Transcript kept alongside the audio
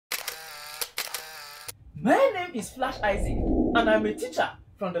My name is Flash Isaac and I'm a teacher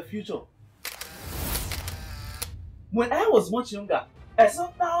from the future. When I was much younger, I saw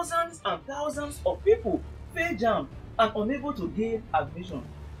thousands and thousands of people fail Jamb and unable to gain admission.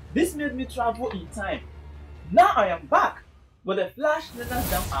 This made me travel in time. Now I am back with the Flashlearners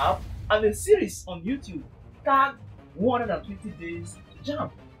Jamb app and a series on YouTube tagged 120 Days to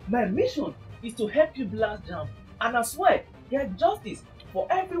Jamb. My mission is to help you blast Jamb and as well get justice for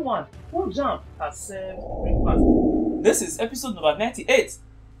everyone who Jamb has served breakfast. This is episode number 98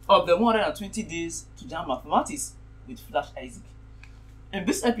 of the 120 Days to Jamb Mathematics with Flash Isaac. In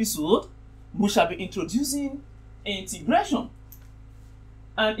this episode, we shall be introducing integration,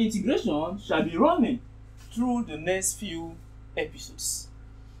 and integration shall be running through the next few episodes.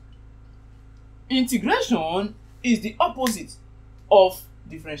 Integration is the opposite of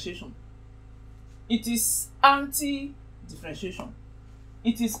differentiation. It is anti-differentiation.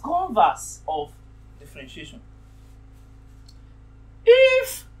 It is converse of differentiation.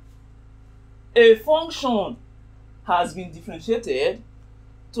 If a function has been differentiated,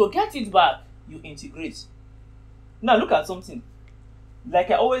 to get it back, you integrate. Now look at something.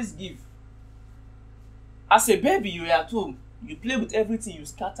 Like I always give. As a baby, you are at home, you play with everything, you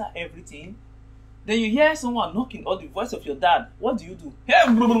scatter everything. Then you hear someone knocking or the voice of your dad. What do?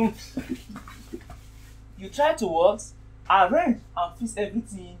 You try to what? Arrange and fix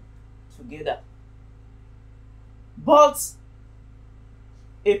everything together. But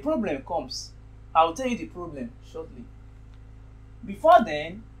a problem comes. I will tell you the problem shortly. Before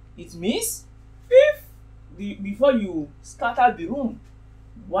then, it means before you scatter the room,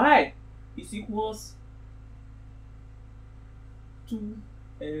 y is equals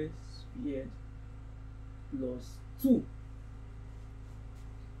 2s squared plus 2.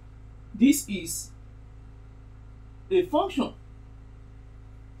 This is a function.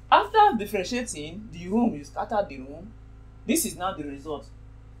 After differentiating the room, you scatter the room. This is now the result.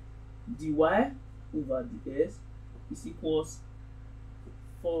 Dy over ds is equals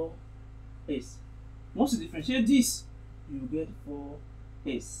 4s. Once you differentiate this, you get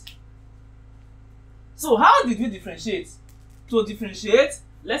 4s. So how did we differentiate? To differentiate,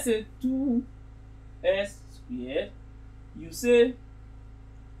 let's say 2s squared, you say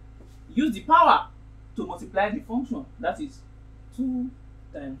use the power to multiply the function. That is 2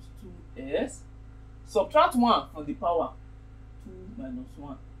 times 2s. Subtract 1 from the power, 2 minus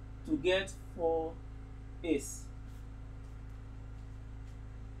 1, to get 4s.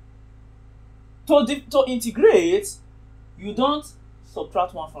 To integrate, you don't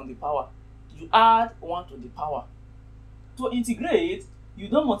subtract 1 from the power. You add 1 to the power. To integrate, you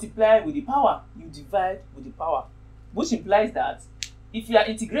don't multiply with the power. You divide with the power. Which implies that if you are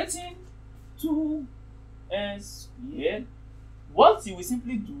integrating 2s squared, what you will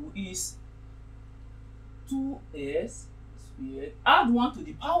simply do is 2s squared, add 1 to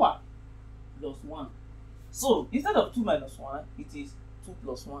the power plus 1. So instead of 2 minus 1, it is 2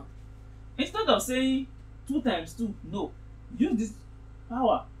 plus 1. Instead of saying 2 times 2, no, use this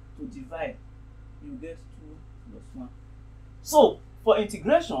power to divide. You get 2 plus 1. So for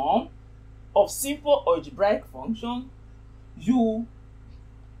integration of simple algebraic function, you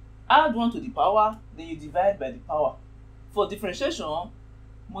add 1 to the power, then you divide by the power. For differentiation,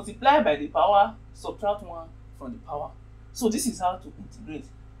 multiply by the power, subtract 1 from the power. So this is how to integrate.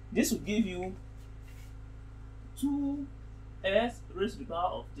 This will give you 2s raised to the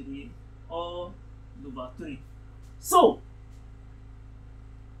power of 3 all over 3. So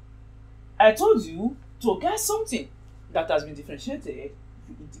I told you to get something that has been differentiated,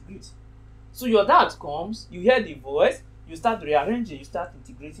 you integrate. So your dad comes, you hear the voice, you start rearranging, you start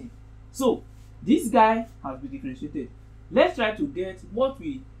integrating. So this guy has been differentiated. Let's try to get what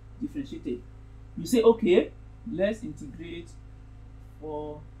we differentiated. You say, okay, let's integrate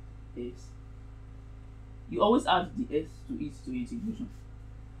 4s. You always add the s to it to integration.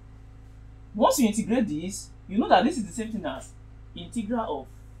 Once you integrate this, you know that this is the same thing as integral of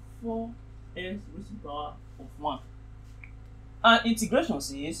 4s raised to the power of 1. And integration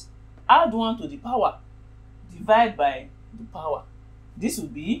says add 1 to the power, divide by the power. This will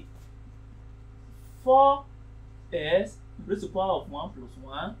be 4s raised to the power of 1 plus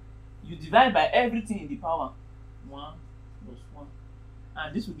 1. You divide by everything in the power, 1 plus 1.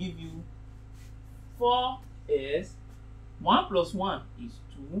 And this will give you 4s. 1 plus 1 is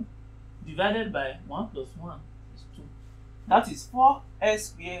 2. Divided by 1 plus 1 is 2. That is 4s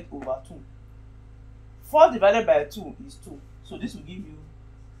squared over 2. 4 divided by 2 is 2. So this will give you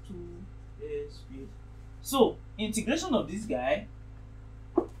 2s squared. So integration of this guy,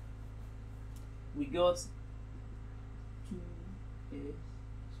 we got 2s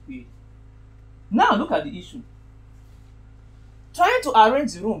squared. Now look at the issue. Trying to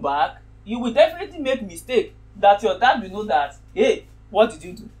arrange the room back, you will definitely make mistake that your dad will know that, hey, what did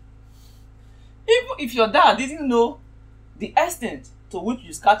you do? Even if your dad didn't know the extent to which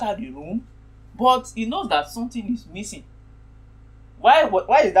you scattered the room, but he knows that something is missing. Why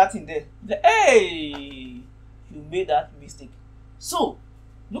is that in there? Hey, you made that mistake. So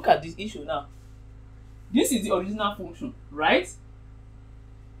look at this issue now. This is the original function, right?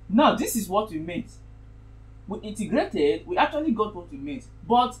 Now this is what we made. We integrated, we actually got what we made,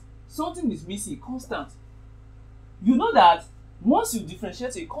 but something is missing, constant. You know that once you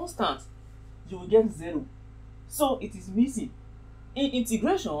differentiate a constant, you will get 0. So it is missing. In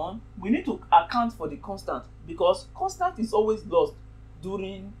integration, we need to account for the constant because constant is always lost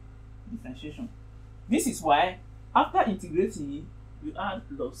during differentiation. This is why after integrating, you add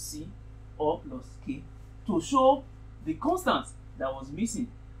plus c or plus k to show the constant that was missing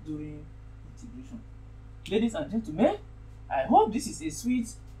during integration. Ladies and gentlemen, I hope this is a sweet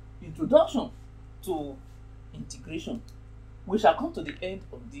introduction to integration. We shall come to the end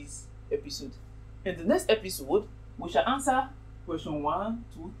of this episode. In the next episode, we shall answer question 1,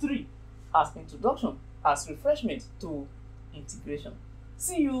 2, 3 as introduction, as refreshment to integration.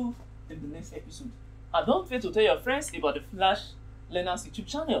 See you in the next episode. And don't forget to tell your friends about the Flashlearners YouTube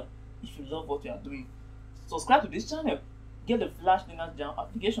channel if you love what you are doing. Subscribe to this channel. Get the Flashlearners Jamb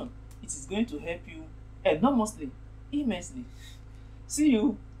application. It is going to help you enormously, immensely. See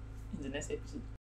you in the next episode.